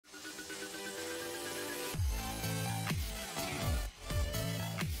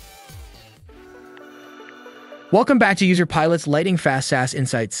Welcome back to Userpilot's Lightning Fast SaaS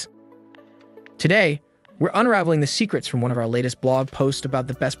Insights. Today, we're unraveling the secrets from one of our latest blog posts about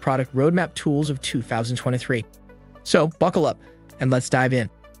the best product roadmap tools of 2023. So, buckle up and let's dive in.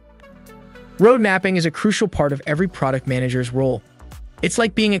 Road mapping is a crucial part of every product manager's role. It's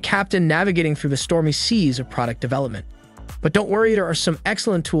like being a captain navigating through the stormy seas of product development. But don't worry, there are some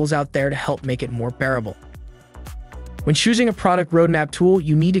excellent tools out there to help make it more bearable. When choosing a product roadmap tool,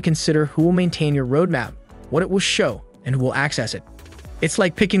 you need to consider who will maintain your roadmap, what it will show, and who will access it. It's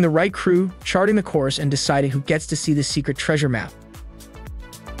like picking the right crew, charting the course, and deciding who gets to see the secret treasure map.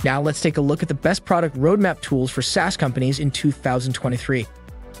 Now let's take a look at the best product roadmap tools for SaaS companies in 2023.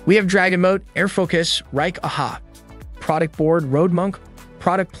 We have Dragon Mode, AirFocus, Rike Aha, Product Board, RoadMonk,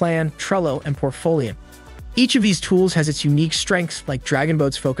 Product Plan, Trello, and Portfolio. Each of these tools has its unique strengths, like Dragon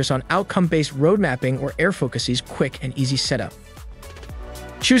Boat's focus on outcome-based road mapping or AirFocus's quick and easy setup.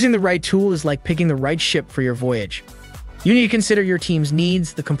 Choosing the right tool is like picking the right ship for your voyage. You need to consider your team's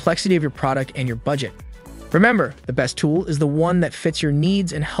needs, the complexity of your product, and your budget. Remember, the best tool is the one that fits your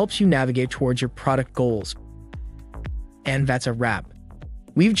needs and helps you navigate towards your product goals. And that's a wrap.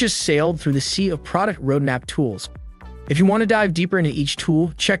 We've just sailed through the sea of product roadmap tools. If you want to dive deeper into each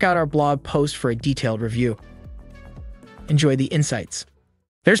tool, check out our blog post for a detailed review. Enjoy the insights.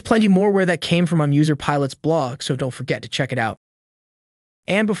 There's plenty more where that came from on Userpilot's blog, so don't forget to check it out.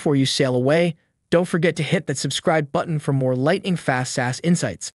 And before you sail away, don't forget to hit that subscribe button for more lightning-fast SaaS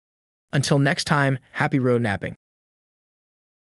insights. Until next time, happy road mapping.